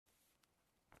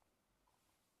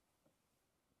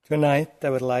Tonight I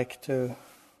would like to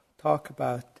talk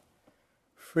about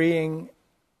freeing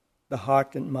the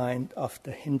heart and mind of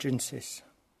the hindrances,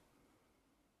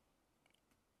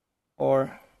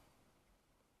 or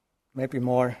maybe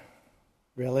more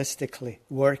realistically,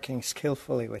 working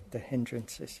skillfully with the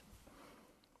hindrances.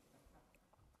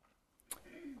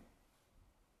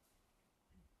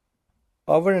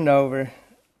 Over and over,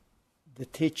 the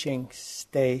teachings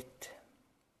state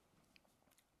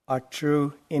our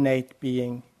true innate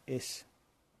being is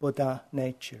Buddha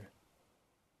nature.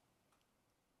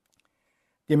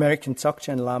 The American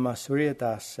Dzogchen Lama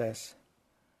Suryadas says,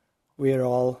 we are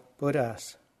all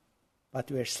Buddhas, but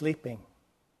we are sleeping.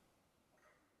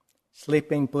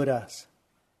 Sleeping Buddhas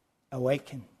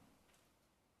awaken.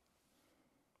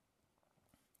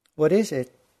 What is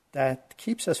it that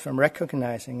keeps us from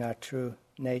recognizing our true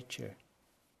nature,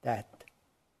 that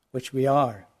which we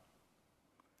are?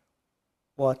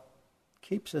 What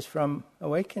keeps us from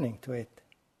awakening to it?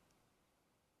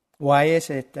 Why is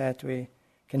it that we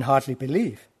can hardly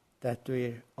believe that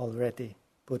we're already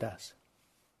Buddhas?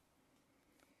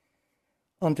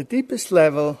 On the deepest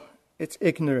level, it's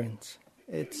ignorance.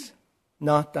 It's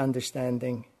not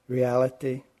understanding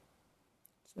reality.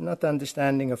 It's not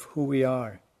understanding of who we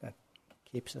are that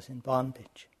keeps us in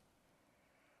bondage.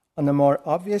 On a more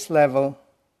obvious level,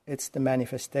 it's the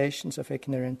manifestations of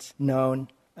ignorance known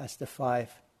as the 5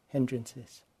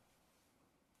 hindrances.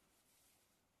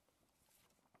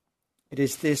 It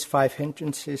is these 5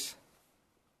 hindrances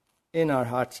in our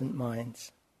hearts and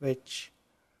minds which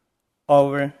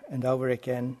over and over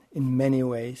again, in many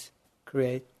ways,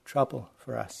 create trouble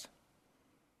for us.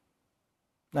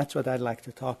 That's what I'd like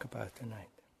to talk about tonight.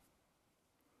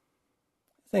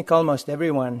 I think almost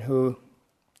everyone who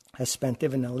has spent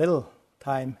even a little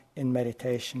time in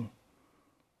meditation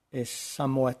is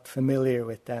somewhat familiar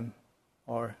with them,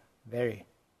 or very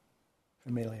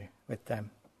familiar with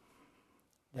them.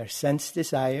 Their sense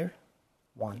desire,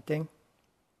 wanting,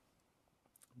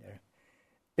 their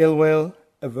ill will,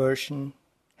 aversion,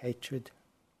 hatred.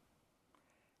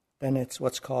 Then it's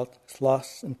what's called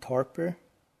sloth and torpor,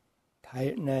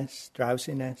 tiredness,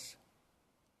 drowsiness.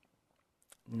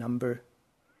 Number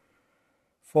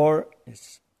 4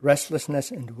 is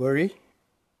restlessness and worry.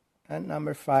 And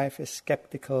number 5 is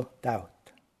skeptical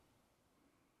doubt.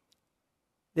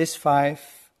 These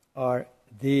 5 are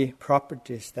the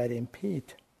properties that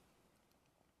impede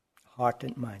heart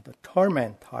and mind, or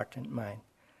torment heart and mind,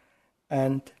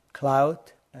 and cloud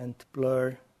and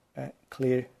blur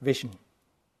clear vision.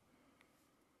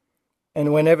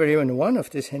 And whenever even one of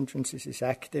these hindrances is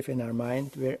active in our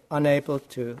mind, we're unable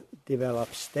to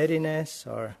develop steadiness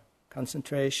or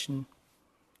concentration,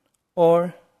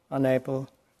 or unable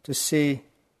to see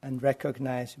and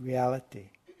recognize reality,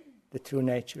 the true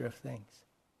nature of things.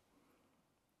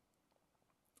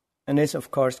 And this, of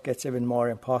course, gets even more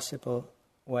impossible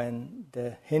when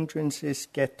the hindrances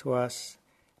get to us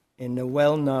in the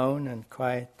well-known and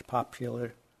quite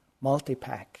popular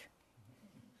multi-pack.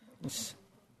 It's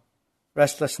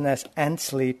restlessness and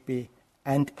sleepy,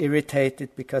 and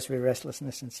irritated because we're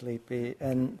restlessness and sleepy,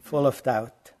 and full of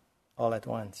doubt all at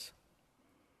once.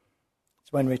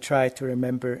 It's when we try to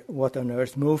remember what on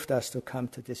earth moved us to come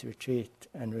to this retreat,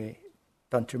 and we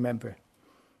don't remember.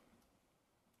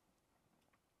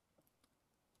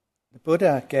 The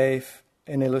Buddha gave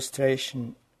an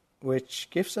illustration which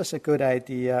gives us a good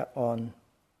idea on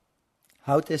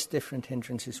how these different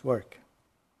hindrances work.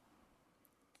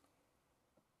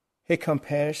 He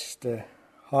compares the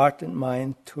heart and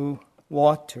mind to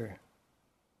water,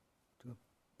 to a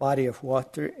body of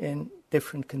water in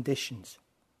different conditions.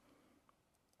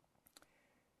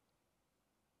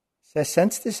 The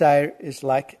sense desire is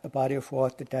like a body of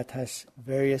water that has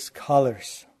various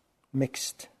colors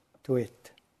mixed to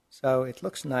it. So it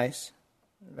looks nice,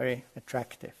 very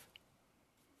attractive.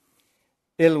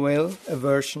 Ill will,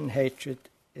 aversion, hatred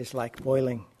is like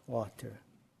boiling water.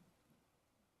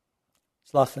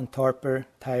 Sloth and torpor,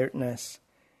 tiredness,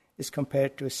 is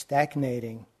compared to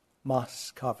stagnating,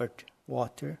 moss-covered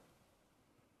water.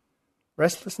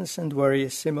 Restlessness and worry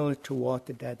is similar to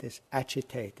water that is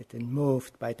agitated and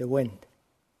moved by the wind.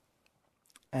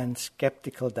 And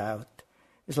skeptical doubt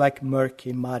is like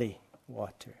murky, muddy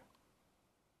water.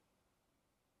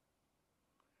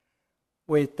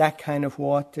 With that kind of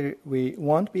water, we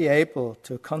won't be able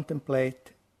to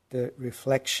contemplate the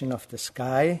reflection of the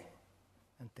sky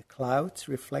and the clouds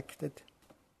reflected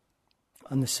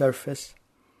on the surface.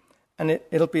 And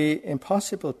it'll be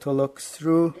impossible to look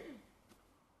through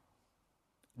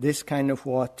this kind of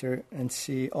water and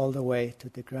see all the way to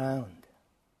the ground.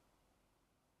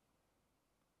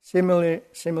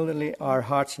 Similarly, our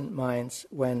hearts and minds,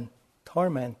 when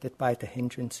tormented by the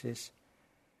hindrances,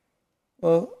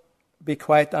 will be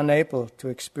quite unable to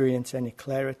experience any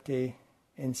clarity,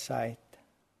 insight,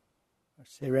 or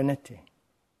serenity.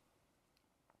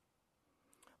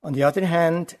 On the other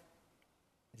hand,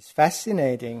 it's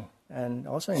fascinating and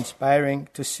also inspiring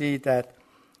to see that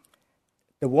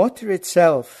the water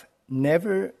itself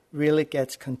never really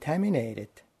gets contaminated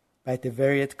by the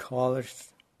varied colors,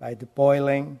 by the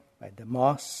boiling, by the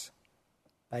moss,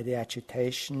 by the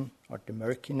agitation or the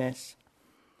murkiness.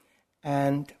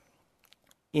 And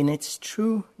in its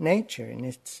true nature, in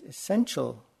its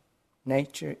essential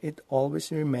nature, it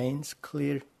always remains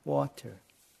clear water.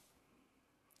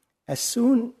 As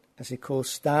soon as it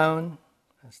cools down,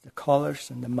 as the colors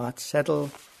and the mud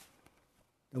settle,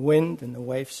 the wind and the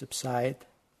waves subside,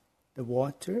 the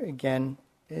water again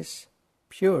is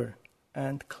pure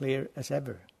and clear as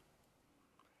ever.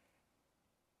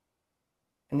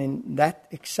 And in that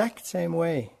exact same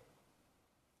way,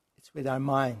 it's with our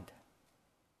mind.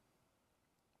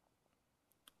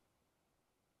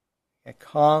 Get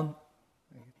calm,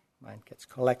 the mind gets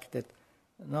collected,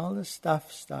 and all the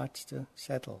stuff starts to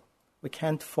settle. We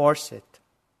can't force it.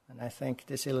 And I think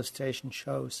this illustration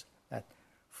shows that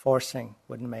forcing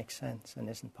wouldn't make sense and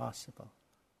isn't possible.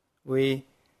 We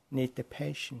need the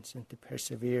patience and the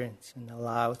perseverance and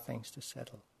allow things to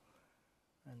settle.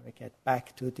 And we get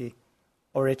back to the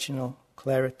original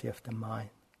clarity of the mind.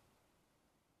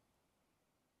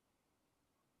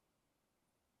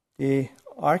 The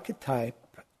archetype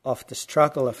of the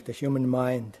struggle of the human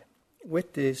mind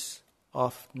with these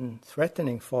often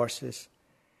threatening forces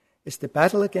is the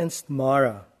battle against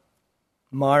Mara.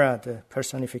 Mara, the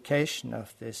personification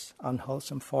of these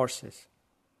unwholesome forces.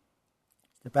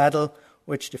 The battle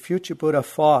which the future Buddha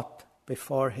fought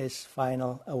before his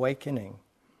final awakening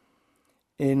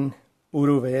in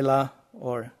Uruvela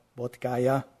or Bodh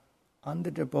Gaya under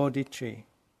the Bodhi tree.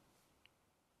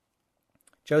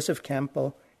 Joseph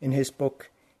Campbell, in his book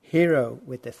Hero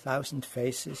with 1,000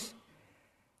 Faces,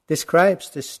 describes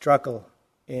this struggle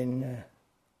in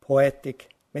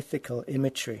poetic, mythical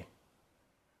imagery,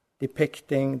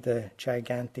 depicting the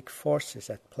gigantic forces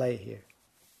at play here.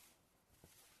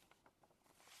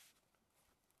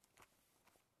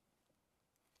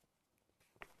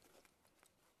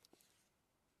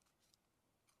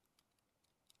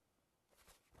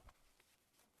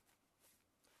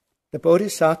 The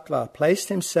Bodhisattva placed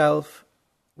himself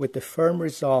with a firm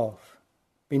resolve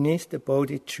beneath the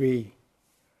Bodhi tree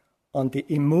on the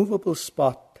immovable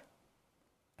spot,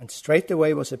 and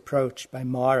straightway was approached by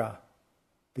Mara,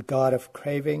 the god of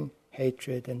craving,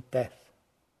 hatred, and death.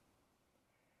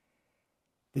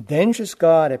 The dangerous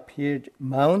god appeared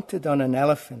mounted on an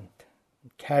elephant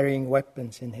and carrying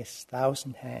weapons in his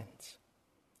 1,000 hands.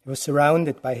 He was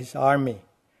surrounded by his army,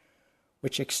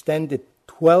 which extended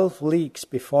 12 leagues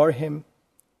before him,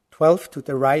 12 to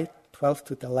the right, 12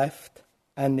 to the left,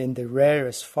 and in the rear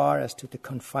as far as to the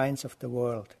confines of the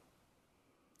world,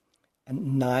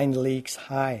 and 9 leagues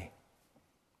high.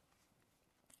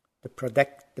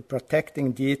 The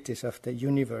protecting deities of the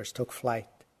universe took flight,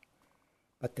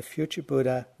 but the future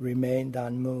Buddha remained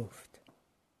unmoved.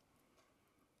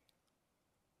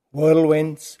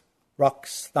 Whirlwinds,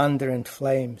 rocks, thunder and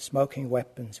flame, smoking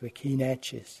weapons with keen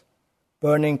edges,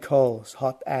 burning coals,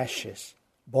 hot ashes,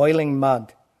 boiling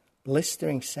mud,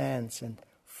 blistering sands, and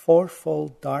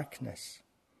fourfold darkness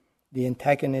the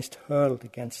antagonist hurled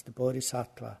against the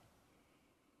Bodhisattva.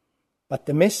 But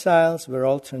the missiles were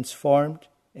all transformed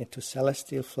into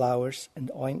celestial flowers and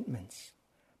ointments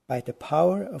by the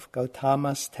power of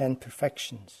Gautama's 10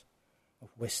 perfections of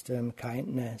wisdom,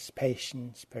 kindness,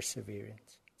 patience,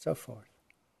 perseverance, so forth.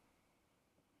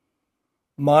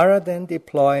 Mara then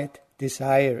deployed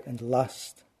desire and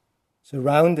lust,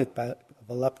 surrounded by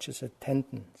voluptuous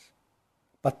attendants.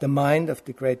 But the mind of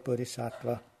the great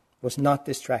Bodhisattva was not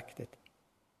distracted.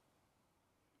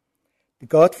 The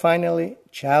god finally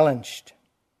challenged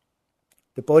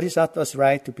the Bodhisattva's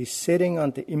right to be sitting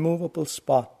on the immovable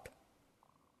spot,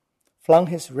 flung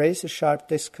his razor-sharp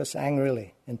discus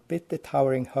angrily, and bid the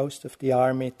towering host of the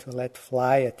army to let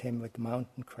fly at him with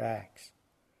mountain crags.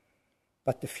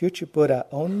 But the future Buddha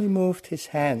only moved his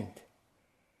hand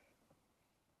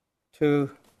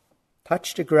to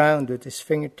touch the ground with his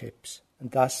fingertips, and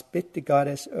thus bid the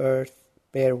goddess Earth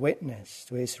bear witness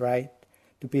to his right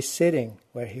to be sitting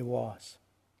where he was.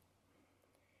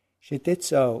 She did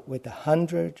so with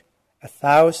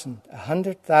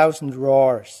 100,000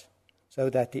 roars, so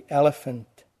that the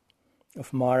elephant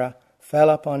of Mara fell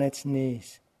upon its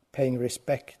knees, paying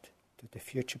respect to the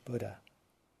future Buddha.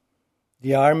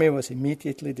 The army was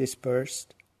immediately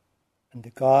dispersed, and the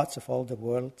gods of all the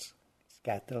worlds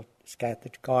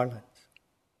scattered garlands.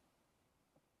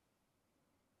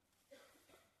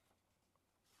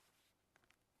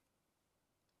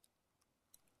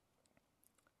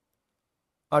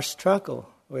 our struggle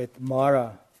with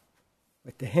Mara,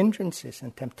 with the hindrances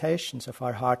and temptations of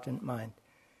our heart and mind,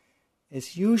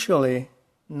 is usually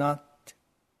not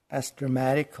as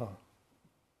dramatical,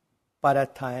 but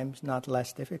at times not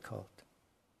less difficult,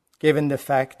 given the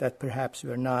fact that perhaps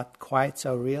we are not quite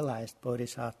so realized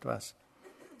bodhisattvas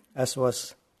as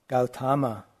was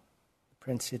Gautama,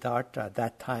 Prince Siddhartha, at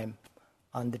that time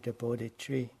under the Bodhi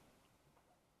tree.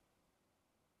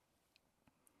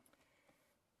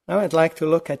 Now I'd like to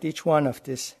look at each one of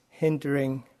these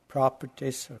hindering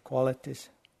properties or qualities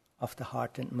of the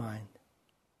heart and mind.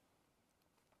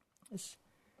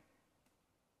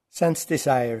 Sense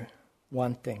desire,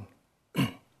 wanting.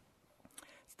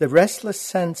 It's the restless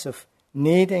sense of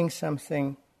needing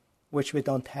something which we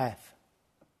don't have.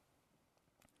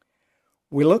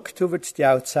 We look towards the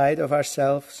outside of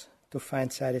ourselves to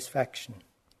find satisfaction.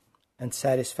 And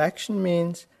satisfaction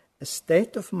means a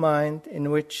state of mind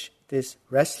in which this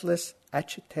restless,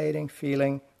 agitating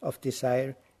feeling of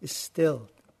desire is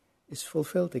stilled, is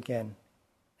fulfilled again,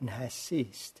 and has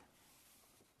ceased.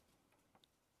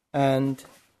 And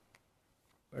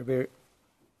where we're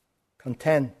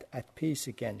content, at peace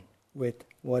again with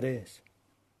what is.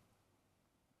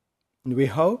 And we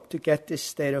hope to get this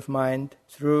state of mind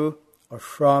through or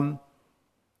from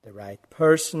the right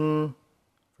person,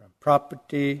 from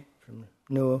property, from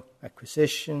new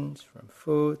acquisitions, from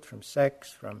food, from sex,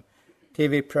 from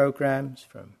TV programs,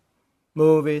 from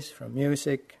movies, from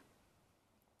music,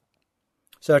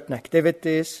 certain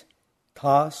activities,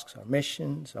 tasks or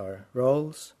missions or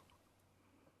roles.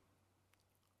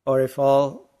 Or if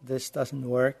all this doesn't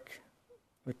work,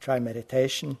 we try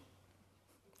meditation,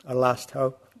 our last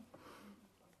hope.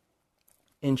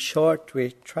 In short,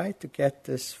 we try to get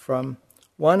this from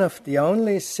one of the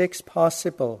only 6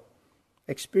 possible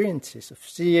experiences of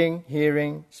seeing,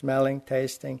 hearing, smelling,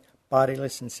 tasting, bodily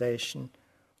sensation,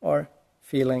 or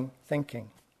feeling, thinking.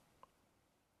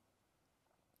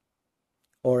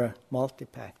 Or a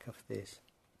multi-pack of these.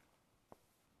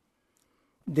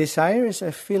 Desire is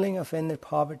a feeling of inner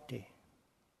poverty.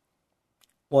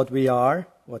 What we are,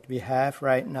 what we have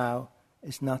right now,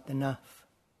 is not enough.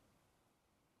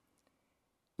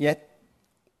 Yet,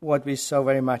 what we so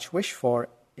very much wish for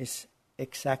is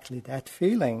exactly that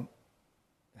feeling,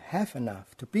 to have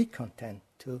enough, to be content,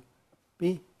 to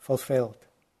be fulfilled.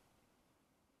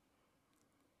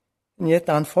 And yet,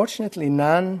 unfortunately,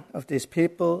 none of these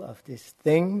people, of these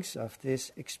things, of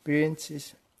these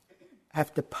experiences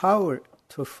have the power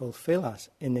to fulfill us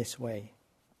in this way,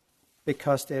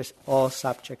 because they're all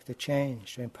subject to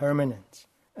change, to impermanence,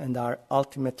 and are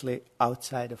ultimately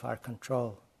outside of our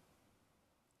control.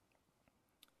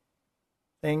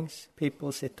 Things,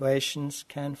 people, situations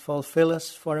can fulfill us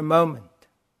for a moment,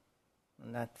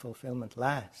 and that fulfillment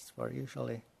lasts for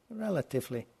usually a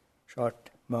relatively short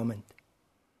moment,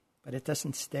 but it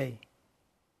doesn't stay.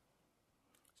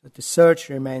 So the search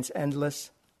remains endless,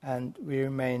 and we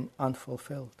remain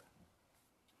unfulfilled.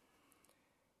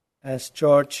 As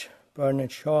George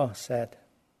Bernard Shaw said,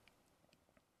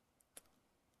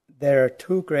 there are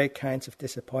 2 great kinds of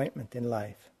disappointment in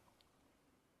life.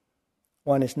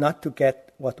 One is not to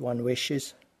get what one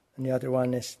wishes, and the other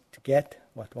one is to get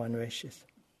what one wishes.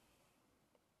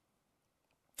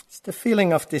 It's the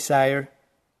feeling of desire,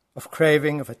 of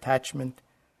craving, of attachment,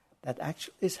 that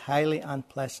actually is highly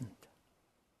unpleasant.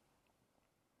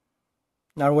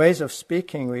 In our ways of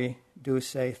speaking, we do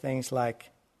say things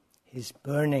like, he's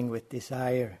burning with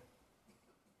desire.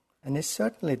 And it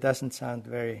certainly doesn't sound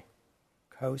very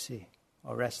cozy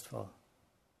or restful.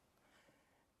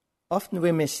 Often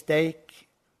we mistake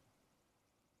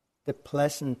the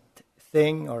pleasant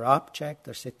thing or object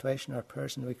or situation or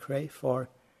person we crave for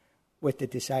with the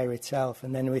desire itself,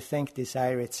 and then we think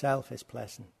desire itself is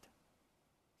pleasant.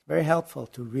 It's very helpful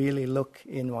to really look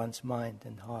in one's mind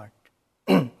and heart.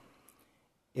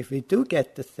 If we do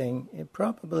get the thing, it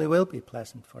probably will be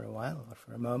pleasant for a while or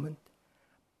for a moment,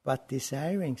 but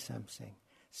desiring something,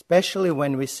 especially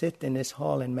when we sit in this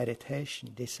hall in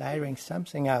meditation, desiring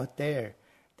something out there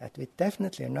that we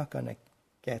definitely are not going to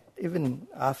get, even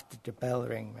after the bell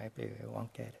ring, maybe we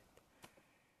won't get it.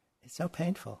 It's so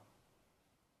painful.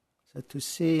 So to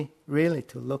see, really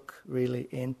to look really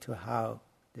into how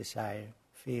desire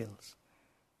feels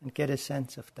and get a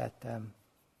sense of that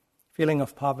feeling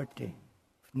of poverty,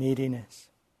 of neediness.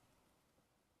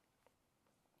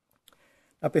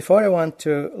 Now, before I want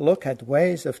to look at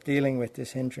ways of dealing with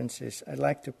these hindrances, I'd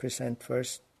like to present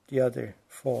first the other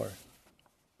 4.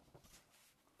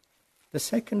 The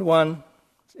second one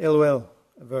is ill will,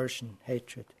 aversion,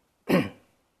 hatred.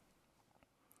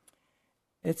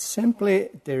 It's simply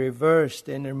the reversed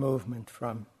inner movement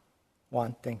from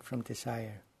wanting, from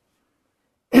desire.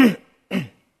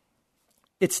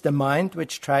 It's the mind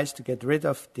which tries to get rid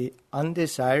of the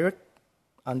undesirable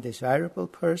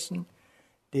person,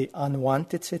 the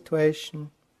unwanted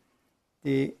situation,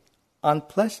 the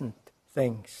unpleasant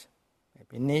things,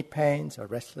 maybe knee pains or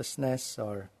restlessness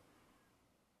or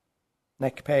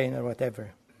neck pain or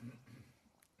whatever,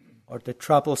 or the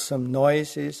troublesome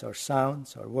noises or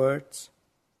sounds or words,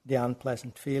 the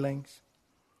unpleasant feelings.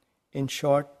 In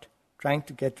short, trying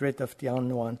to get rid of the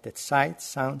unwanted sights,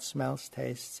 sounds, smells,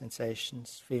 tastes,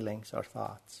 sensations, feelings, or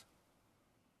thoughts.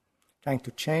 Trying to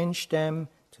change them,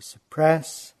 to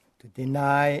suppress, to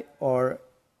deny, or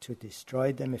to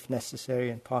destroy them if necessary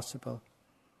and possible,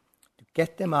 to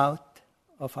get them out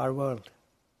of our world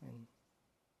in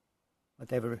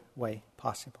whatever way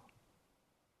possible.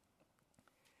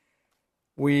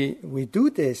 We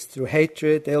do this through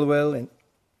hatred, ill will, and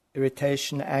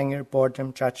irritation, anger,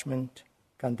 boredom, judgment,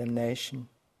 condemnation.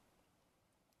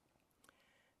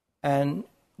 And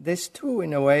this too,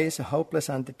 in a way, is a hopeless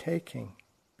undertaking,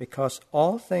 because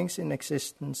all things in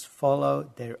existence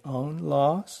follow their own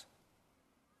laws,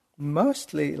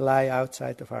 mostly lie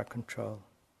outside of our control.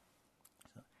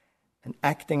 And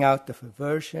acting out of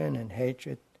aversion and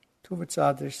hatred towards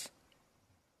others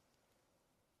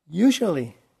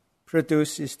usually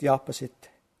produces the opposite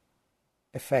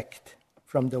effect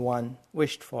from the one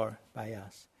wished for by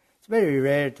us. It's very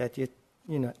rare that you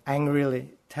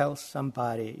angrily tell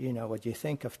somebody, what you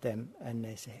think of them, and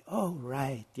they say, "Oh,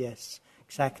 right, yes,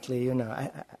 exactly,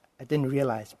 I didn't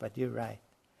realize, but you're right."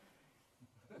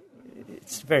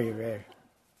 It's very rare.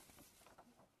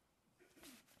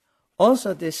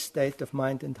 Also, this state of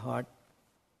mind and heart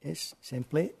is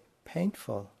simply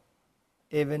painful,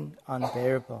 even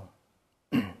unbearable.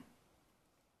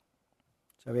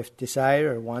 So we have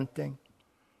desire or wanting,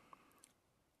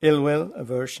 ill will,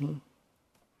 aversion.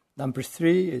 Number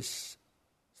 3 is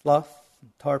sloth,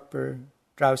 torpor,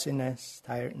 drowsiness,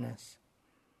 tiredness.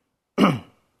 It's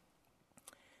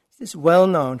this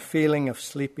well-known feeling of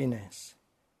sleepiness.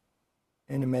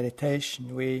 In a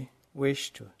meditation, we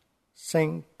wish to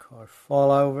sink or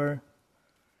fall over,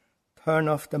 turn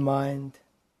off the mind,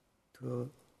 to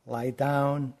lie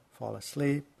down, fall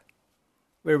asleep.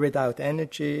 We're without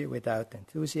energy, without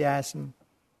enthusiasm,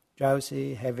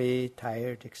 drowsy, heavy,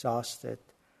 tired, exhausted,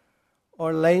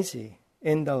 or lazy,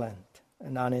 indolent,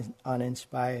 and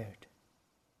uninspired.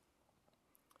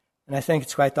 And I think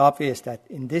it's quite obvious that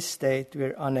in this state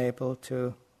we're unable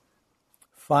to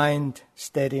find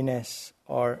steadiness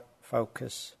or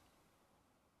focus,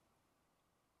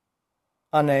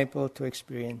 unable to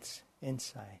experience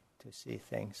insight, to see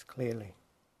things clearly.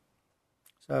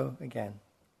 So again,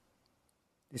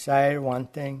 desire,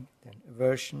 wanting, then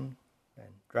aversion, then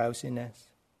drowsiness.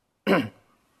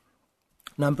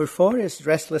 Number 4 is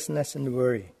restlessness and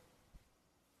worry.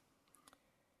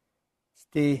 It's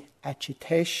the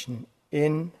agitation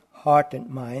in heart and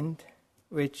mind,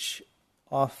 which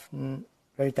often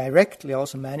very directly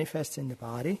also manifests in the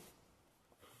body.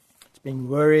 It's being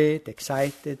worried,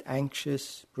 excited,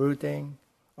 anxious, brooding,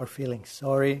 or feeling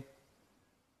sorry.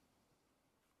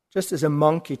 Just as a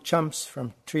monkey jumps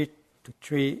from tree to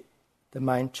tree, the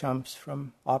mind jumps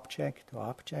from object to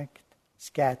object,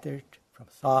 scattered from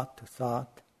thought to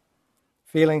thought.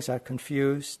 Feelings are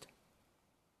confused.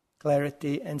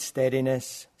 Clarity and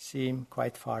steadiness seem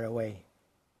quite far away.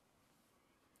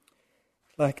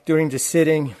 Like during the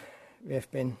sitting, we have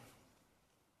been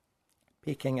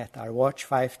peeking at our watch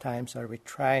 5 times, or we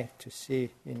try to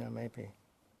see, maybe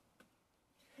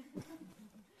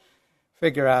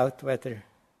figure out whether,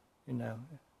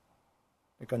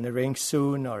 we're going to ring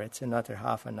soon or it's another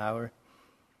half an hour.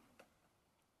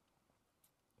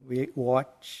 We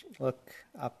watch, look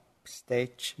up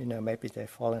stage, maybe they've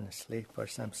fallen asleep or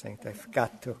something. They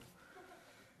forgot to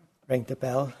ring the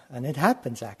bell, and it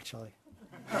happens actually.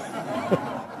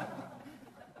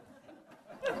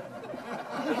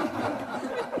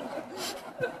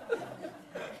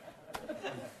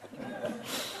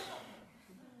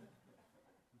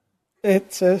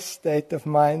 It's a state of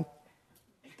mind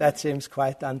that seems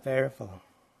quite unbearable.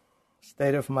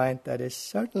 State of mind that is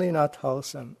certainly not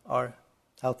wholesome or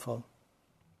helpful.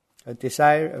 A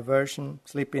desire, aversion,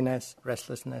 sleepiness,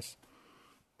 restlessness.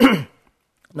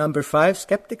 Number 5,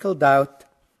 skeptical doubt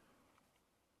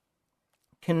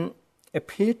can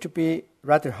appear to be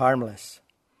rather harmless.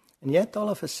 And yet all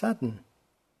of a sudden,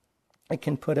 it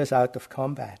can put us out of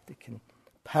combat. It can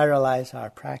paralyze our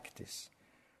practice.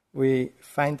 We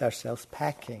find ourselves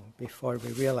packing before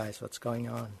we realize what's going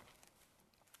on.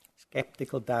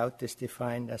 Skeptical doubt is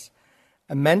defined as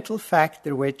a mental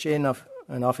factor which in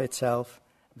and of itself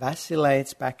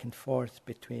vacillates back and forth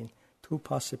between 2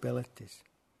 possibilities.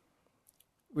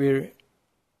 We're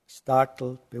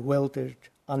startled, bewildered,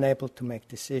 unable to make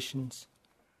decisions,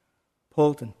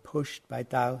 pulled and pushed by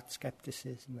doubt,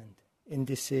 skepticism, and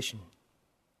indecision.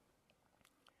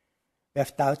 We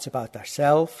have doubts about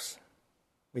ourselves.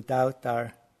 We doubt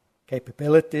our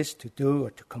capabilities to do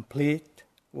or to complete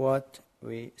what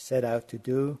we set out to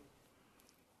do.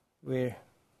 We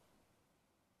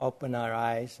open our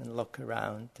eyes and look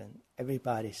around, and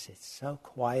everybody sits so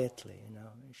quietly,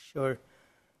 We're sure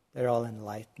they're all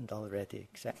enlightened already,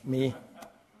 except me.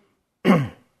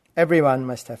 Everyone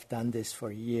must have done this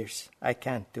for years. I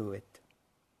can't do it.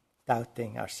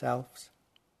 Doubting ourselves.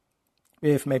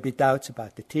 We have maybe doubts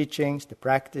about the teachings, the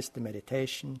practice, the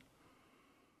meditation.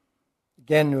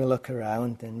 Again, we look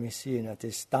around and we see,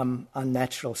 this dumb,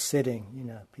 unnatural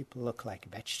sitting. People look like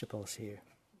vegetables here.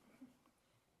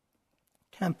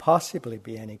 Can't possibly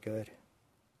be any good.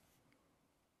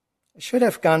 I should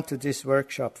have gone to this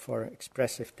workshop for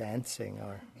expressive dancing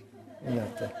or,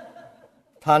 the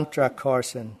Tantra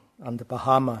course on the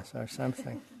Bahamas or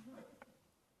something.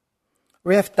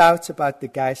 We have doubts about the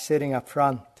guy sitting up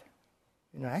front.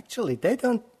 Actually, they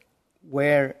don't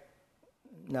wear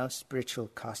spiritual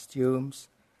costumes.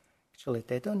 Actually,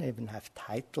 they don't even have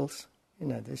titles.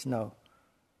 There's no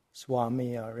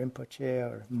Swami or Rinpoche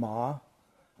or Ma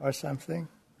or something.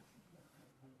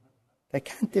 They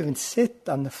can't even sit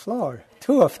on the floor.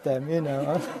 Two of them,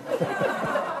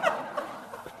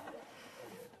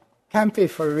 Can't be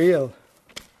for real.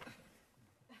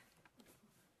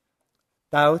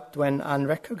 Doubt, when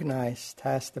unrecognized,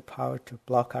 has the power to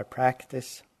block our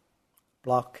practice,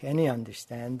 block any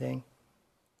understanding,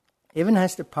 even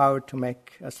has the power to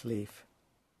make us leave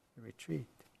the retreat.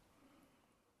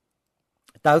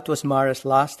 Doubt was Mara's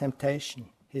last temptation,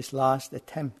 his last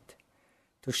attempt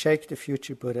to shake the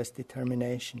future Buddha's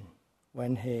determination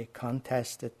when he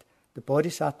contested the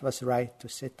Bodhisattva's right to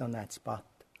sit on that spot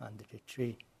under the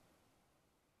tree.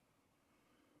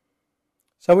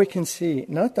 So we can see,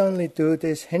 not only do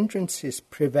these hindrances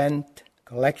prevent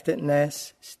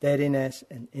collectedness, steadiness,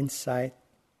 and insight,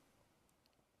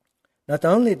 not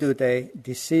only do they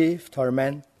deceive,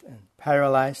 torment, and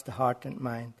paralyze the heart and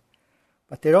mind,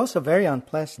 but they're also very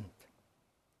unpleasant.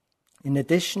 In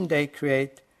addition, they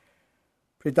create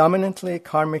predominantly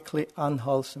karmically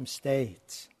unwholesome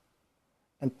states,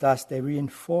 and thus they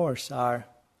reinforce our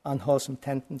unwholesome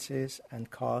tendencies and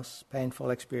cause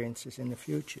painful experiences in the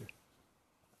future.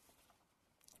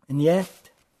 And yet,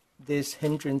 these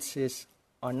hindrances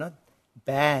are not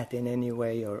bad in any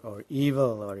way or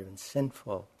evil or even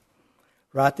sinful.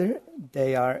 Rather,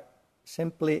 they are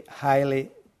simply highly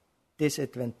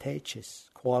disadvantageous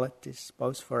qualities,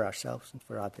 both for ourselves and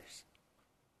for others.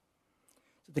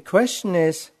 So the question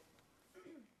is,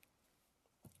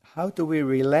 how do we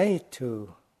relate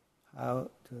to, how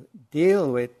to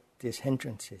deal with these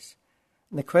hindrances?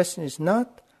 And the question is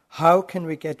not, how can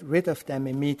we get rid of them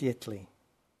immediately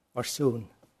or soon?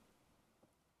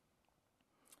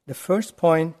 The first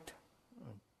point,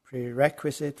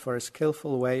 prerequisite for a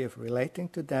skillful way of relating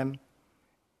to them,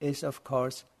 is of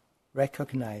course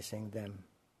recognizing them.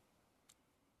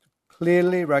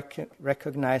 Clearly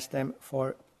recognize them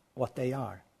for what they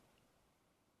are.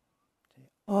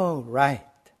 Oh, right.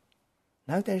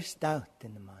 Now there's doubt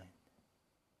in the mind.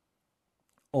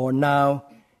 Or now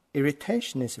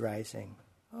irritation is rising.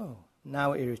 Oh,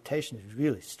 now irritation is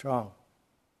really strong.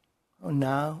 Oh,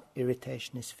 now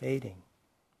irritation is fading.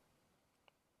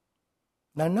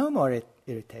 Now no more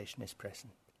irritation is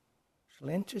present. It's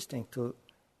really interesting to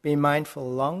be mindful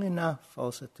long enough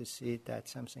also to see that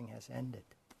something has ended.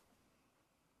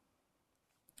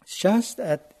 It's just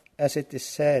as it is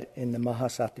said in the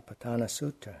Mahasatipatthana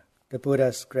Sutta, the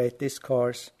Buddha's great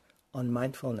discourse on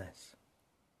mindfulness.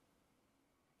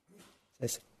 It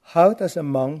says, how does a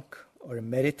monk or a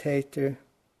meditator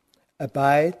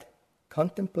abide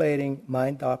contemplating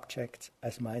mind objects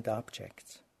as mind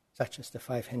objects, such as the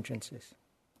 5 hindrances?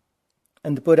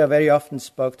 And the Buddha very often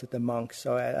spoke to the monks,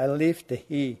 so I'll leave the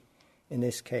he in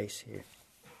this case here.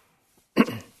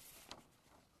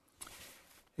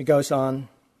 He goes on,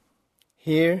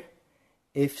 here,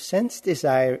 if sense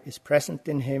desire is present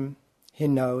in him, he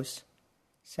knows,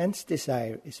 sense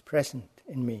desire is present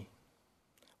in me.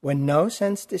 When no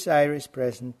sense desire is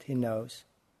present, he knows,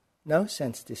 no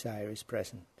sense desire is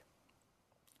present.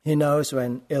 He knows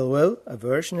when ill will,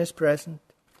 aversion is present.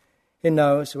 He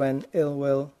knows when ill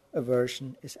will,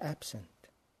 aversion is absent.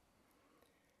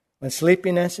 When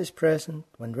sleepiness is present,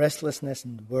 when restlessness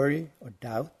and worry or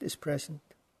doubt is present.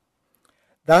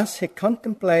 Thus he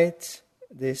contemplates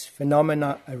this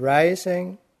phenomena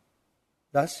arising.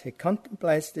 Thus he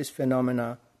contemplates this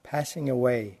phenomena passing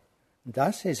away.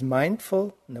 Thus he is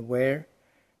mindful and aware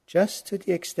just to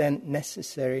the extent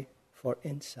necessary for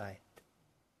insight.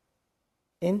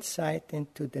 Insight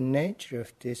into the nature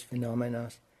of these phenomena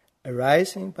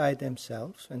arising by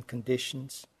themselves when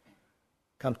conditions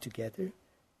come together,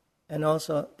 and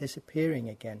also disappearing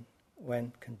again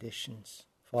when conditions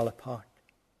fall apart.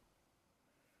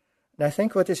 And I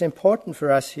think what is important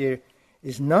for us here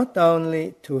is not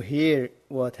only to hear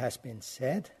what has been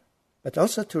said, but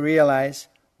also to realize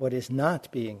what is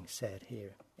not being said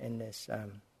here in this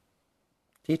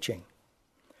teaching.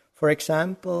 For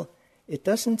example, it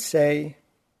doesn't say,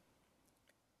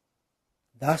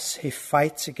 thus he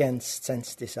fights against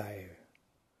sense desire.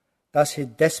 Thus he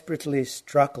desperately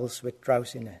struggles with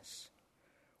drowsiness.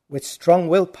 With strong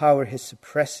willpower he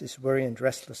suppresses worry and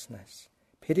restlessness.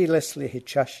 Pitilessly he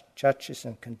judges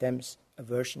and condemns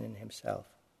aversion in himself.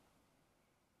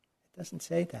 It doesn't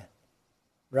say that.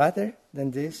 Rather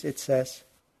than this, it says,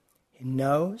 he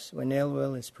knows when ill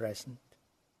will is present.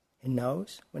 He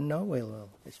knows when no ill will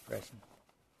is present.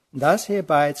 And thus he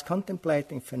abides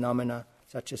contemplating phenomena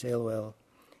such as ill will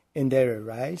in their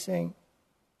arising,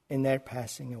 in their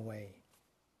passing away.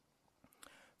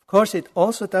 Of course, it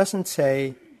also doesn't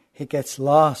say he gets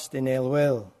lost in ill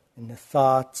will, in the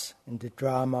thoughts, in the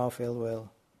drama of ill will.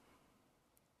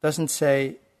 It doesn't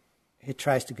say he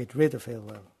tries to get rid of ill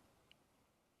will.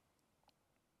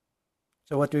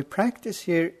 So what we practice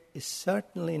here is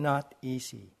certainly not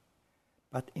easy,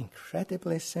 but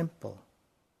incredibly simple.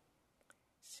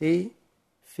 See,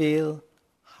 feel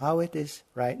how it is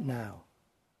right now.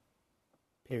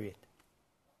 Period.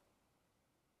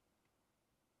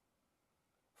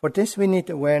 For this we need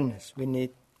awareness, we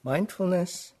need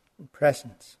mindfulness and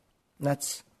presence. And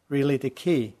that's really the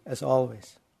key, as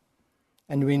always.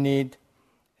 And we need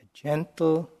a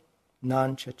gentle,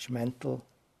 non-judgmental,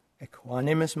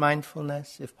 equanimous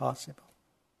mindfulness, if possible.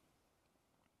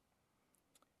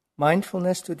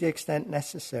 Mindfulness to the extent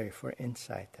necessary for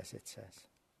insight, as it says.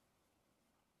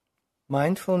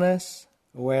 Mindfulness,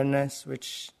 awareness,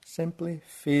 which simply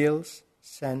feels,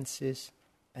 senses,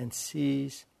 and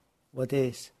sees what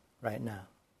is right now.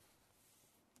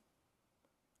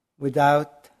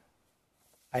 Without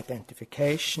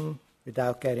identification,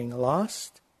 without getting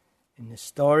lost in the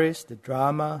stories, the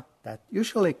drama that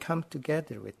usually come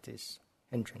together with these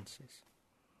hindrances.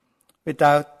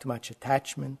 Without too much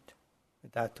attachment,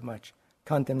 without too much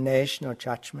condemnation or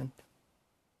judgment.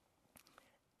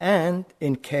 And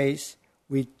in case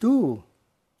we do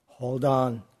hold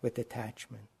on with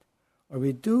attachment, or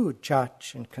we do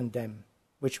judge and condemn,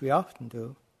 which we often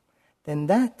do, then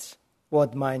that's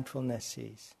what mindfulness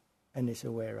sees and is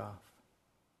aware of.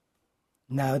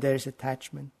 Now there's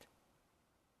attachment.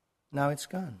 Now it's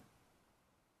gone.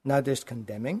 Now there's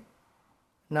condemning.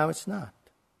 Now it's not.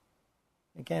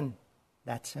 Again,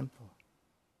 that's simple.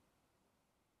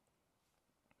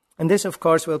 And this, of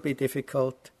course, will be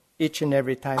difficult each and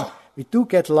every time. We do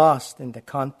get lost in the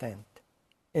content,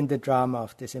 in the drama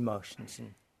of these emotions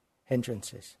and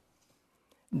hindrances.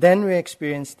 Then we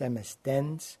experience them as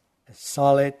dense, as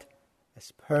solid,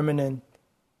 as permanent,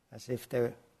 as if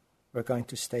they were going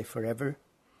to stay forever,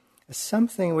 as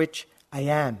something which I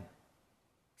am.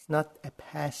 It's not a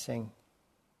passing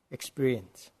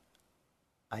experience.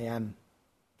 I am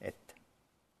it.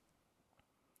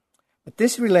 But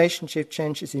this relationship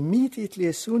changes immediately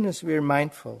as soon as we're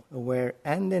mindful, aware,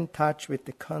 and in touch with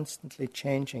the constantly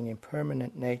changing,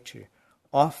 impermanent nature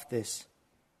of this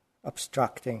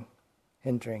obstructing,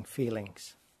 hindering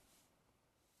feelings.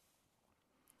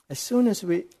 As soon as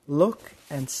we look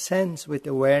and sense with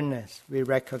awareness, we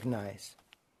recognize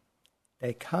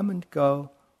they come and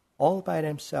go all by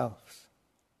themselves,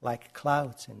 like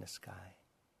clouds in the sky.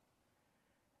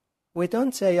 We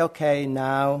don't say, okay,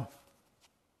 now,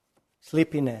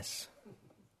 sleepiness.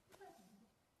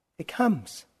 It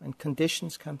comes when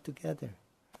conditions come together.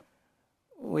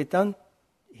 We don't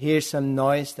hear some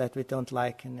noise that we don't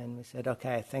like and then we said,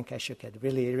 okay, I think I should get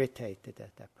really irritated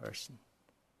at that person.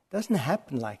 It doesn't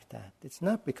happen like that. It's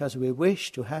not because we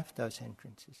wish to have those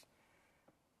hindrances.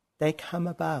 They come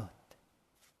about.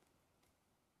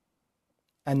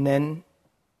 And then,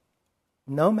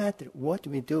 no matter what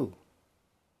we do,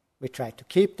 we try to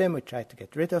keep them, we try to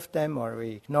get rid of them, or we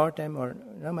ignore them, or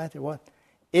no matter what,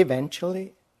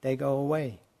 eventually they go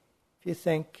away. If you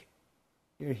think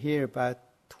you're here about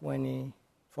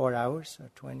 24 hours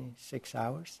or 26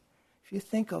 hours, if you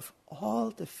think of all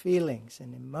the feelings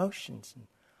and emotions and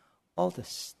all the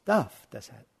stuff that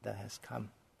has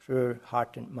come through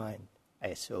heart and mind, I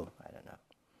assume, I don't know.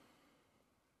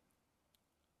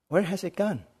 Where has it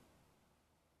gone?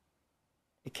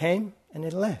 It came and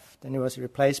it left, and it was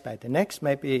replaced by the next,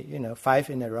 maybe 5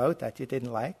 in a row that you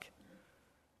didn't like.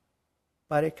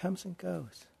 but it comes and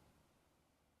goes.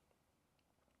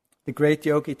 The great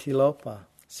yogi Tilopa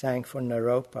sang for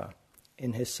Naropa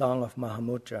in his song of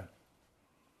Mahamudra.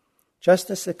 Just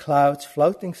as the clouds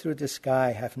floating through the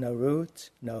sky have no roots,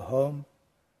 no home,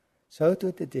 so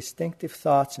do the distinctive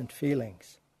thoughts and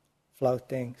feelings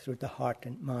floating through the heart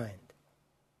and mind.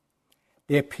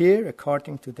 They appear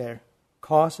according to their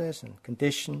causes and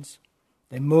conditions.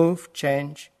 They move,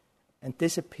 change, and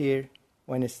disappear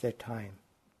when it's their time.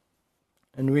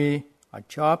 And our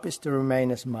job is to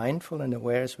remain as mindful and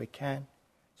aware as we can,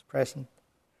 as present,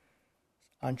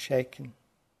 as unshaken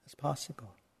as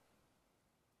possible.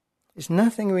 There's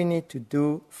nothing we need to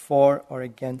do for or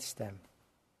against them.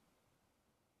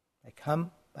 They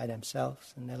come by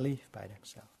themselves and they leave by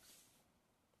themselves.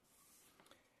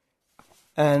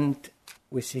 And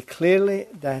we see clearly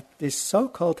that these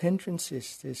so-called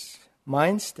hindrances, these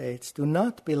mind states, do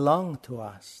not belong to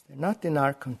us. They're not in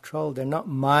our control. They're not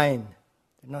mine.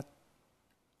 They're not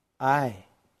I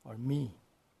or me.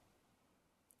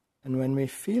 And when we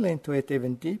feel into it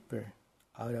even deeper,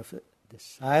 out of the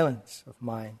silence of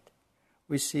mind,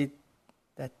 we see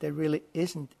that there really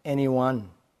isn't anyone,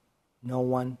 no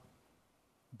one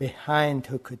behind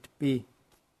who could be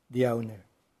the owner.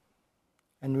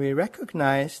 And we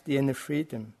recognize the inner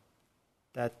freedom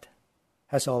that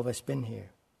has always been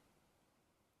here.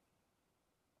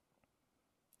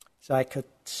 So I could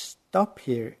stop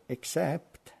here,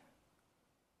 except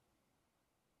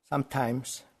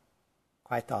sometimes,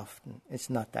 quite often, it's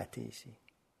not that easy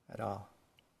at all.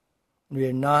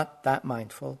 We're not that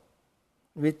mindful.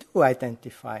 We do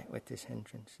identify with these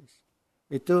hindrances.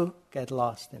 We do get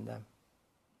lost in them.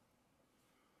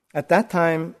 At that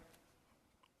time,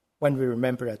 when we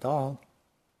remember at all,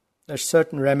 there's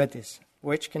certain remedies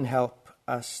which can help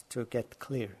us to get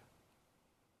clear.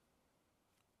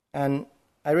 And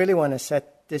I really want to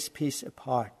set this piece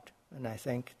apart, and I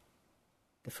think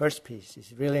the first piece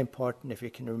is really important if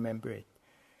you can remember it.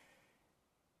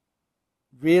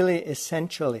 Really,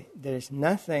 essentially, there is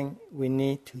nothing we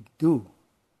need to do.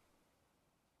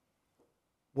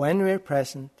 When we're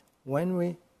present, when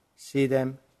we see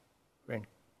them, we're in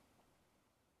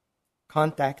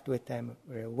contact with them,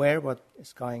 we're aware what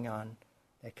is going on.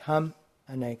 They come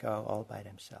and they go all by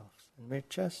themselves. And we're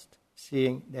just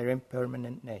seeing their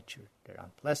impermanent nature, their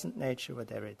unpleasant nature,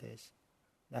 whatever it is.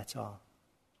 That's all.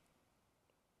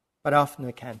 But often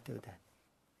we can't do that.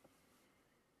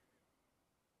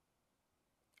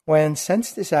 When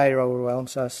sense desire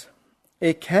overwhelms us,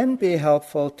 it can be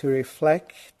helpful to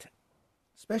reflect,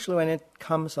 especially when it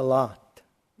comes a lot.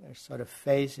 There's sort of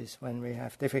phases when we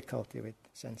have difficulty with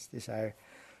sense desire.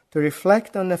 To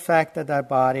reflect on the fact that our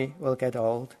body will get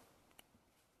old,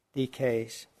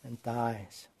 decays, and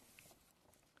dies.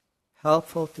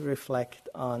 Helpful to reflect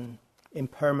on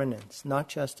impermanence, not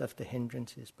just of the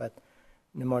hindrances, but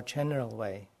in a more general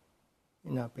way.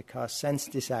 Because sense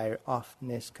desire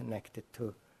often is connected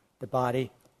to the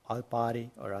body, our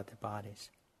body, or other bodies.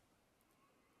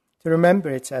 To remember,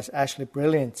 it's as Ashley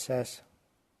Brilliant says,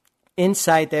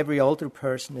 inside every older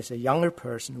person is a younger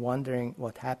person wondering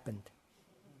what happened.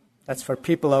 That's for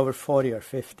people over 40 or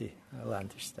 50, I'll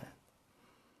understand.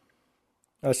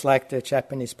 It's like the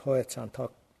Japanese poet Santoka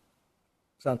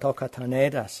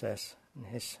Taneda says in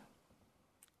his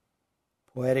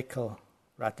poetical,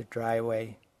 rather dry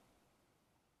way.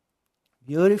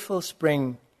 Beautiful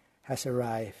spring has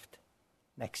arrived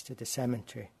next to the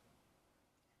cemetery.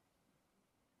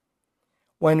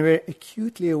 When we're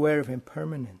acutely aware of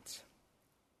impermanence,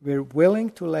 we're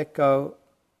willing to let go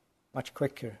much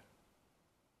quicker,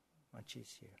 much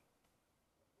easier.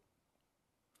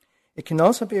 It can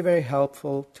also be very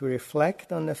helpful to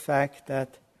reflect on the fact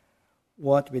that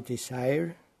what we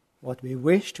desire, what we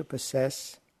wish to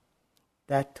possess,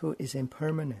 that too is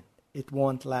impermanent. It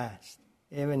won't last.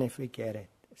 Even if we get it,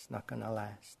 it's not going to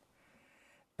last.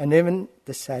 And even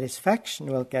the satisfaction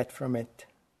we'll get from it,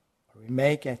 or we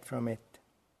may get from it,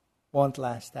 won't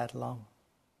last that long.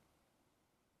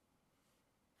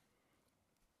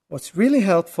 What's really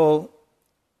helpful,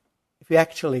 if we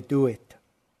actually do it,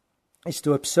 is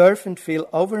to observe and feel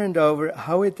over and over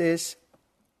how it is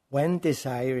when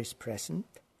desire is present.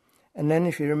 And then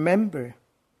if you remember,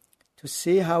 to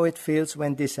see how it feels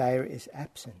when desire is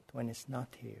absent, when it's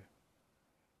not here.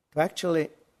 To actually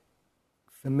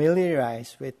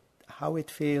familiarize with how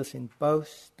it feels in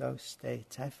both those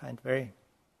states, I find very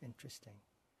interesting.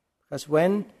 Because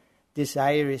when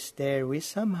desire is there, we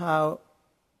somehow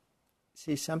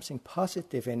see something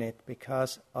positive in it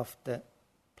because of the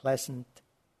pleasant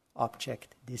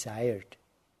object desired.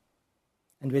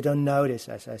 And we don't notice,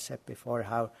 as I said before,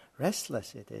 how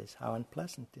restless it is, how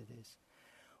unpleasant it is.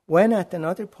 When at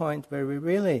another point where we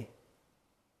really,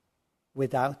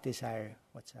 without desire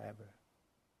whatsoever,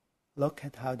 look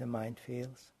at how the mind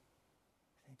feels,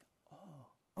 think,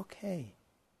 oh, okay,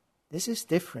 this is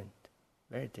different,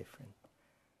 very different.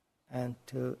 And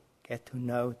to get to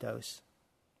know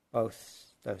both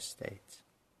those states.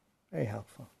 Very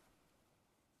helpful.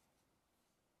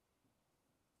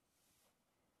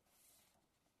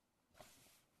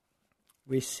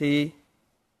 We see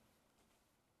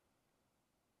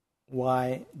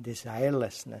why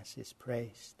desirelessness is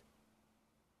praised.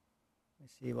 We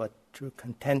see what true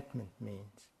contentment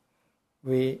means.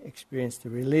 We experience the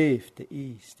relief, the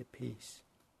ease, the peace.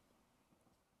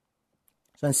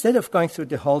 So instead of going through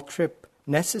the whole trip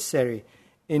necessary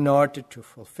in order to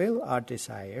fulfill our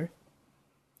desire,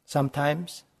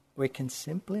 sometimes we can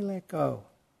simply let go.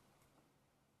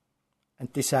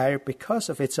 And desire, because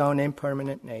of its own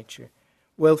impermanent nature,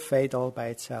 will fade all by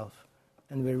itself,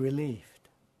 and we're relieved.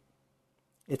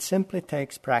 It simply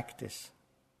takes practice,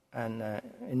 and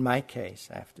in my case,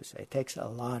 I have to say, it takes a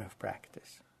lot of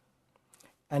practice.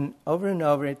 And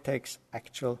over it takes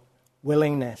actual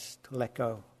willingness to let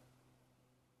go.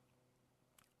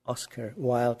 Oscar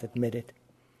Wilde admitted,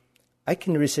 I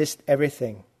can resist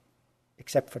everything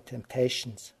except for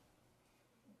temptations.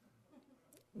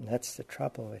 And that's the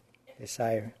trouble with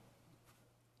desire.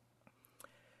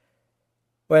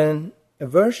 When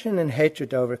aversion and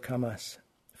hatred overcome us,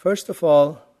 first of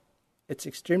all, it's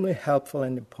extremely helpful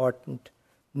and important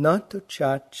not to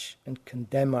judge and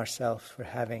condemn ourselves for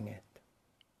having it.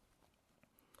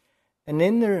 An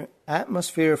inner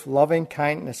atmosphere of loving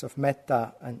kindness, of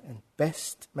metta, and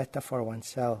best metta for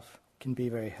oneself can be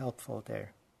very helpful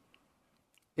there.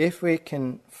 If we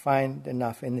can find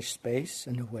enough inner space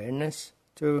and awareness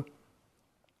to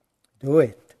do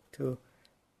it, to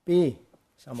be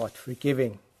somewhat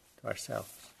forgiving to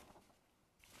ourselves.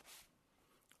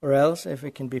 Or else, if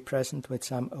we can be present with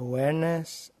some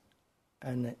awareness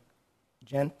and a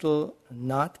gentle,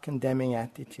 not condemning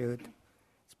attitude,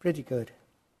 it's pretty good.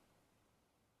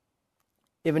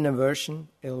 Even aversion,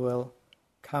 ill will,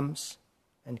 comes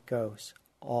and goes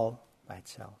all by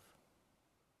itself.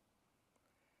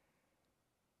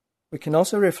 We can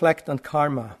also reflect on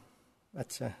karma.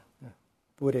 That's a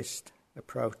Buddhist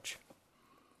approach.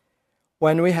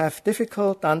 When we have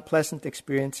difficult, unpleasant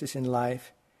experiences in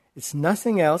life, it's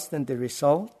nothing else than the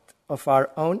result of our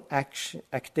own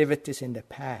activities in the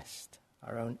past,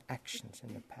 our own actions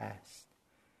in the past.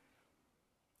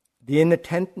 The inner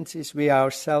tendencies we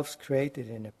ourselves created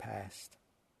in the past.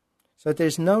 So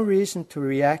there's no reason to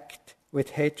react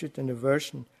with hatred and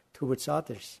aversion towards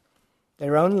others.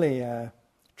 They're only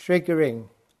triggering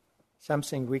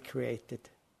something we created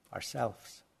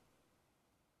ourselves.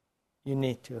 You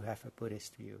need to have a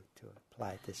Buddhist view to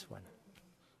apply this one.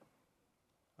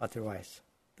 Otherwise,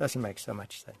 it doesn't make so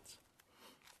much sense.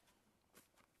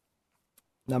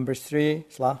 Number 3,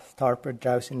 sloth, torpor,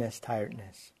 drowsiness,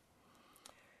 tiredness.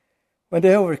 When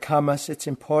they overcome us, it's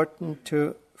important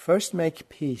to first make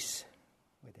peace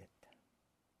with it.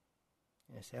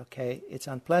 You say, okay, it's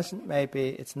unpleasant, maybe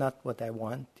it's not what I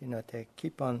want. They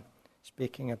keep on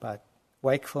speaking about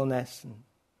wakefulness and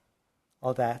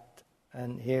all that,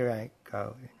 and here I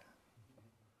go,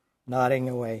 nodding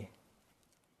away.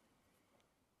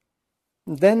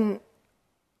 And then,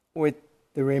 with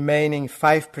the remaining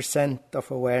 5% of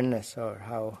awareness, or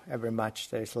however much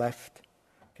there is left,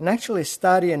 can actually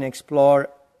study and explore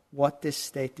what this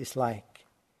state is like.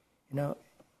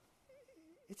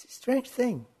 It's a strange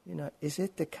thing. Is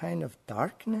it the kind of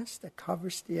darkness that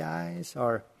covers the eyes,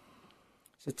 or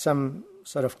is it some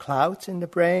sort of clouds in the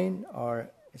brain, or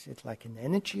is it like an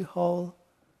energy hole?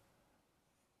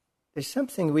 There's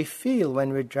something we feel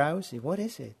when we're drowsy. What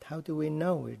is it? How do we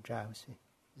know we're drowsy?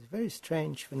 It's a very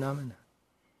strange phenomenon.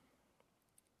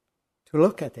 To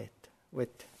look at it with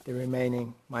the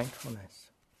remaining mindfulness.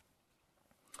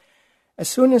 As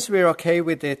soon as we're okay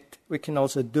with it, we can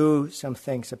also do some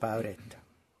things about it.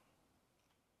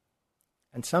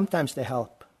 And sometimes they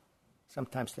help,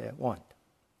 sometimes they won't.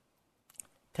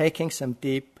 Taking some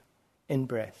deep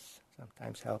in-breath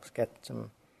sometimes helps get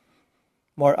some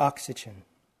more oxygen.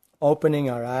 Opening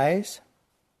our eyes,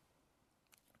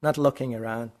 not looking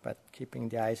around, but keeping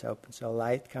the eyes open so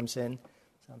light comes in.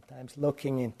 Sometimes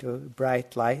looking into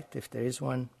bright light, if there is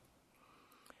one.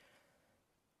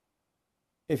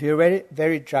 If you're very,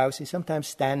 very drowsy, sometimes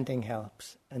standing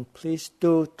helps. And please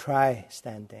do try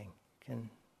standing. You can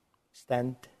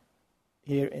stand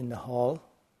here in the hall.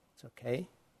 It's okay.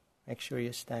 Make sure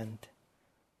you stand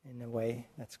in a way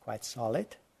that's quite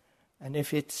solid. And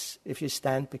if you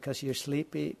stand because you're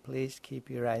sleepy, please keep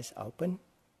your eyes open.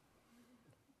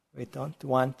 We don't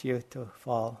want you to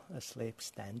fall asleep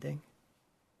standing.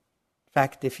 In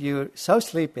fact, if you're so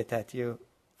sleepy that you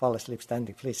fall asleep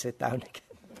standing, please sit down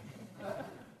again.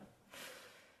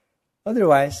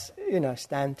 Otherwise,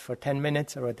 stand for 10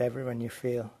 minutes or whatever. When you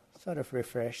feel sort of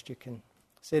refreshed, you can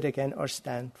sit again or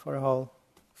stand for a whole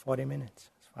 40 minutes.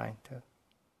 It's fine too.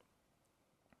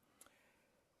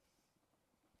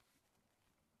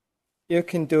 You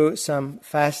can do some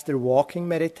faster walking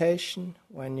meditation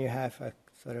when you have a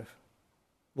sort of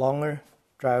longer,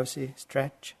 drowsy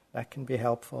stretch. That can be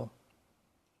helpful.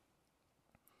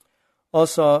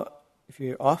 Also, if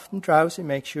you're often drowsy,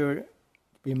 make sure to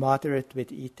be moderate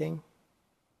with eating.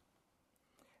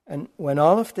 And when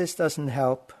all of this doesn't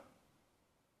help,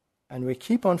 and we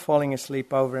keep on falling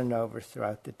asleep over and over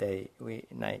throughout the day, we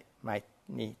might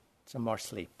need some more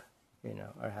sleep,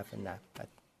 or have a nap at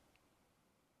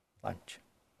lunch.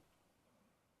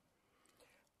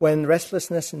 When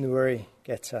restlessness and worry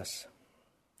gets us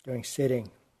during sitting,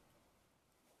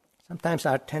 sometimes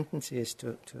our tendency is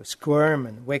to squirm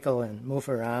and wiggle and move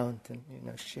around and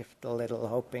shift a little,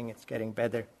 hoping it's getting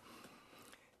better,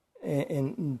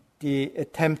 in the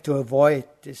attempt to avoid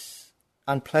this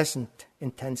unpleasant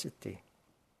intensity.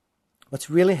 What's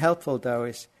really helpful, though,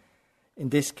 is in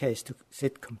this case to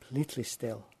sit completely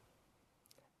still.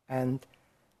 And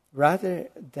rather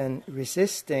than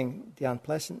resisting the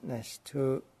unpleasantness,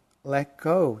 to let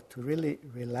go, to really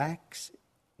relax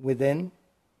within,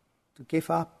 to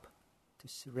give up, to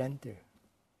surrender.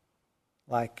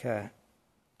 Like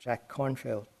Jack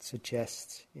Kornfield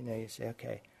suggests, you say,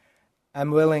 okay,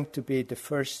 I'm willing to be the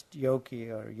first yogi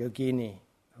or yogini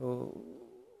who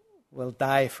will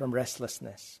die from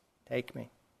restlessness. Take me.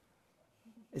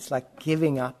 It's like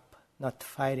giving up, not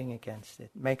fighting against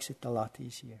it. Makes it a lot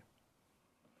easier.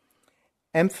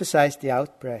 Emphasize the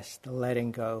out-breath, the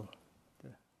letting go, the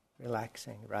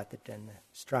relaxing rather than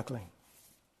struggling.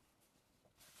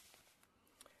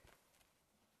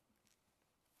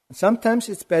 Sometimes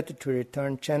it's better to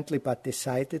return gently but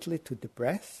decidedly to the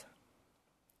breath.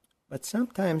 But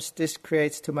sometimes this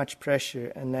creates too much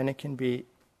pressure, and then it can be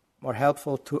more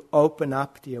helpful to open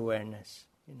up the awareness.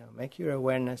 Make your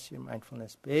awareness, your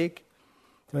mindfulness big,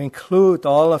 to include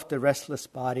all of the restless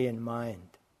body and mind.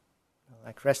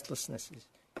 Like restlessness is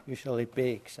usually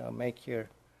big, so make your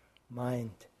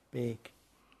mind big.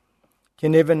 You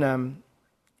can even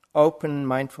open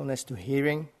mindfulness to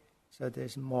hearing, so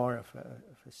there's more of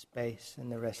a space,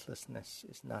 and the restlessness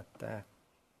is not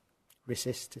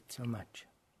resisted so much.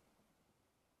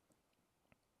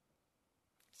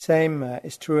 Same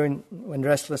is true when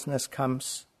restlessness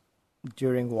comes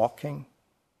during walking.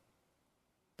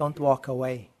 Don't walk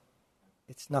away.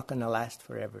 It's not going to last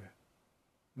forever.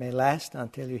 It may last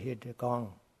until you hear the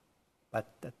gong, but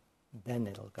then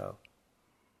it'll go.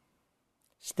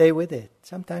 Stay with it.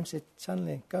 Sometimes it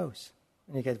suddenly goes,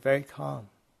 and you get very calm.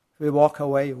 If we walk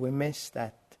away, we miss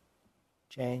that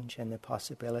change and the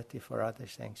possibility for other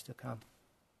things to come.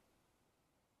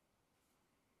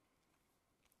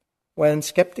 When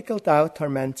skeptical doubt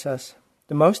torments us,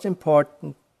 the most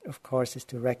important, of course, is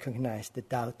to recognize the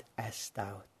doubt as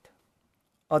doubt.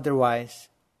 Otherwise,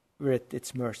 we're at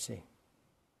its mercy.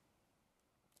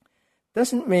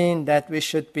 Doesn't mean that we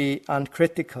should be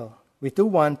uncritical. We do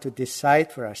want to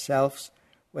decide for ourselves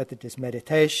whether this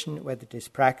meditation, whether this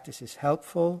practice is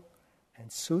helpful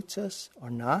and suits us or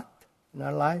not in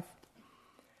our life.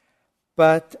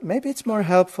 But maybe it's more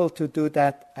helpful to do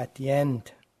that at the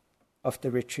end of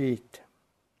the retreat,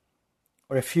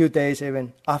 or a few days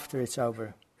even after it's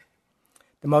over.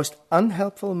 The most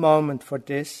unhelpful moment for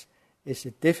this is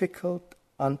a difficult,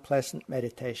 unpleasant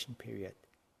meditation period.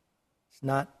 It's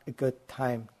not a good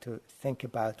time to think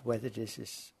about whether this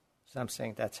is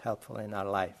something that's helpful in our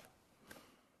life.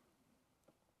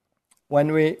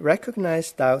 When we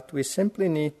recognize doubt, we simply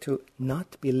need to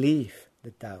not believe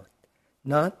the doubt,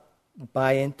 not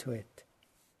buy into it,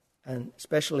 and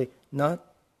especially not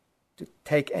to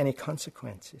take any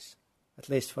consequences, at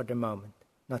least for the moment,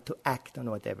 not to act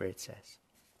on whatever it says.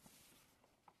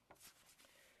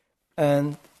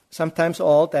 And sometimes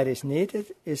all that is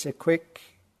needed is a quick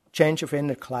change of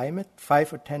inner climate,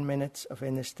 5 or 10 minutes of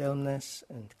inner stillness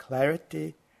and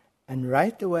clarity, and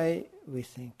right away we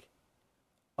think,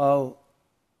 oh,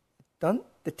 don't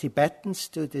the Tibetans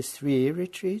do this 3-year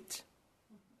retreat?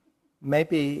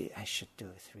 Maybe I should do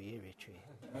a 3-year retreat.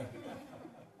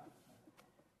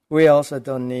 We also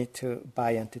don't need to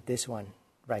buy into this one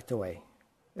right away.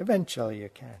 Eventually you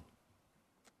can.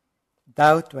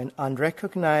 Doubt, when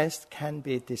unrecognized, can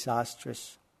be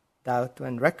disastrous. Doubt,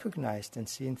 when recognized and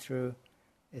seen through,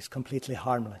 is completely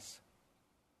harmless.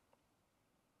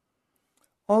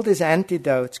 All these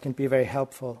antidotes can be very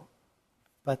helpful,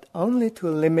 but only to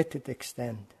a limited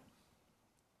extent.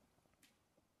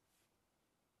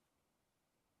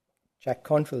 Jack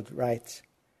Confield writes,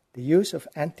 "The use of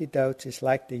antidotes is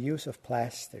like the use of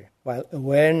plaster, while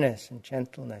awareness and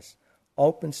gentleness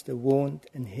opens the wound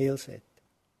and heals it."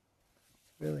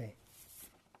 It's really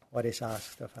what is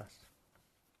asked of us.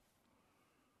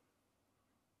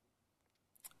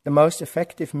 The most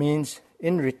effective means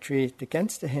in retreat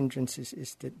against the hindrances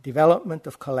is the development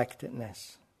of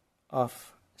collectedness,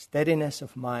 of steadiness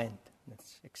of mind.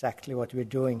 That's exactly what we're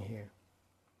doing here.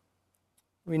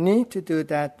 We need to do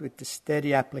that with the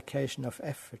steady application of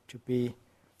effort to be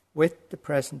with the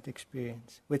present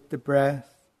experience, with the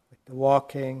breath, with the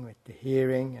walking, with the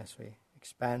hearing as we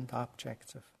expand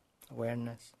objects of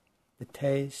awareness, the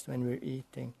taste when we're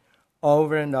eating,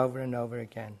 over and over and over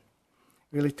again.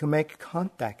 Really to make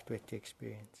contact with the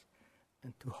experience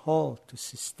and to hold, to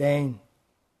sustain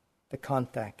the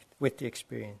contact with the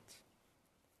experience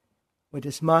with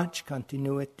as much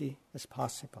continuity as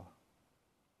possible.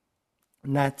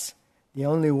 And that's the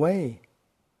only way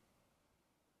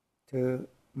to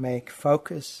make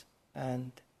focus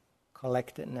and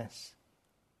collectedness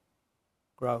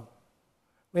grow.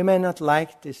 We may not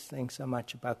like this thing so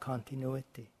much about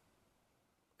continuity,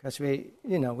 because we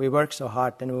work so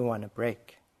hard, then we want to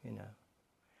break,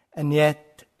 And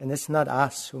yet, and it's not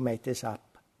us who made this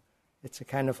up, it's a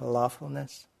kind of a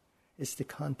lawfulness. It's the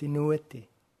continuity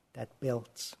that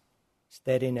builds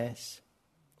steadiness,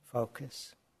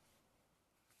 focus.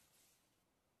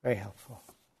 Very helpful.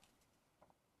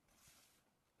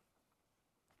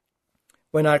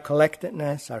 When our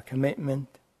collectedness, our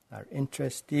commitment, our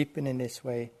interest deepen in this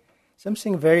way,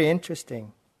 something very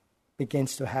interesting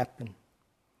begins to happen.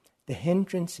 The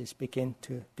hindrances begin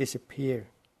to disappear,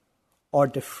 or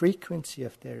the frequency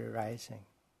of their arising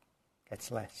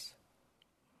gets less.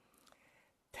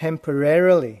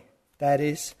 Temporarily, that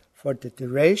is, for the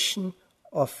duration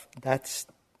of that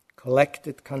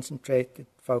collected, concentrated,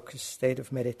 focused state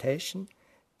of meditation,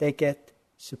 they get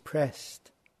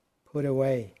suppressed, put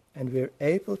away, and we're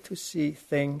able to see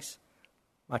things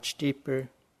much deeper,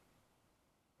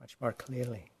 much more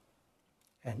clearly.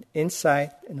 And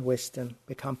insight and wisdom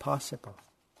become possible.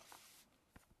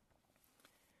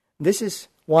 This is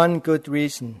one good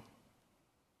reason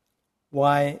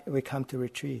why we come to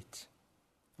retreats,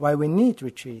 why we need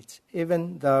retreats,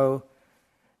 even though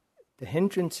the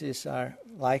hindrances are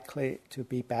likely to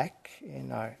be back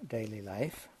in our daily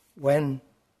life when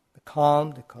the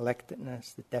calm, the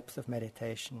collectedness, the depth of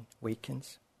meditation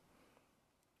weakens.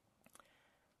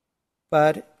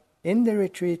 But in the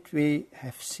retreat we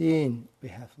have seen, we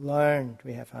have learned,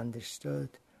 we have understood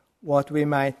what we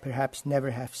might perhaps never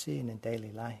have seen in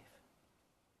daily life.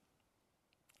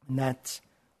 And that's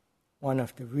one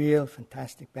of the real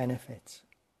fantastic benefits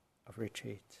of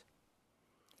retreats.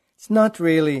 It's not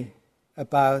really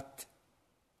about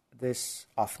this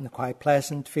often quite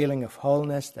pleasant feeling of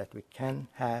wholeness that we can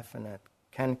have and that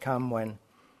can come when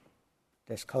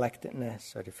there's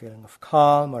collectedness, or the feeling of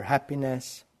calm or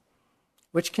happiness,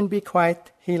 which can be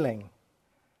quite healing,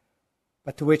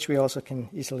 but to which we also can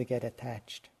easily get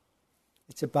attached.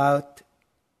 It's about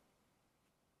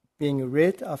being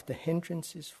rid of the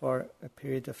hindrances for a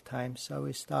period of time, so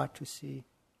we start to see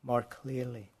more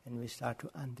clearly and we start to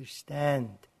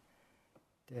understand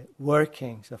the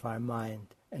workings of our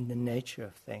mind and the nature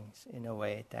of things in a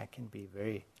way that can be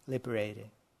very liberating.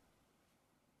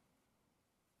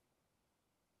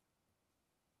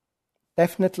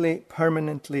 Definitely,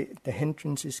 permanently, the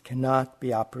hindrances cannot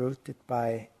be uprooted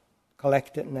by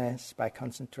collectedness, by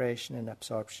concentration and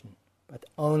absorption, but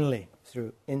only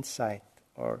through insight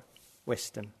or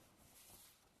wisdom.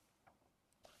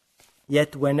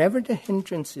 Yet whenever the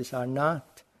hindrances are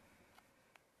not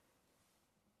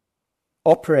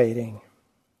operating,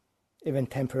 even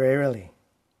temporarily,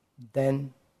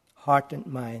 then heart and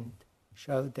mind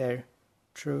show their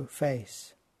true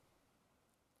face,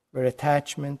 where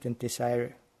attachment and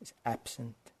desire is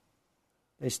absent.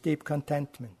 There's deep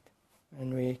contentment,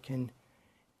 and we can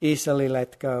easily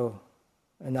let go,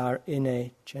 and our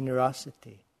innate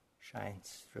generosity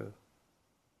shines through.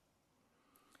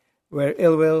 Where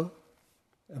ill will,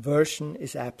 aversion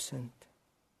is absent,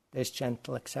 there's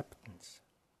gentle acceptance,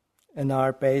 and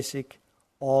our basic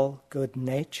all-good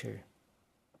nature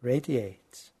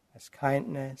radiates as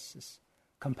kindness, as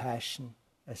compassion,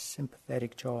 as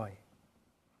sympathetic joy.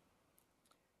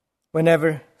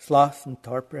 Whenever sloth and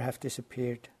torpor have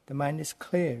disappeared, the mind is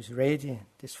clear, is radiant,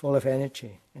 is full of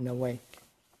energy and awake.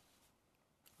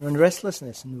 When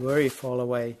restlessness and worry fall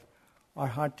away, our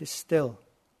heart is still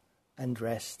and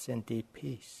rests in deep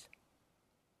peace.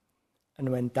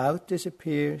 And when doubt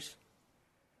disappears,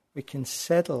 we can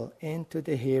settle into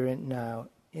the here and now,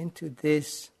 into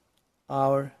this,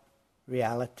 our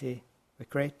reality,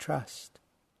 with great trust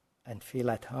and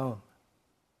feel at home.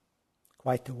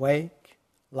 Quite awake,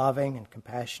 loving and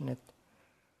compassionate,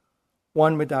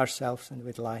 one with ourselves and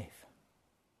with life.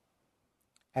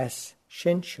 As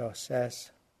Shinsho says,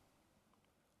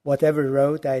 whatever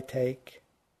road I take,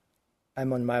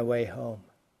 I'm on my way home.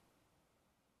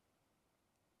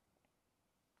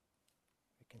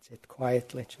 We can sit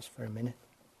quietly just for a minute.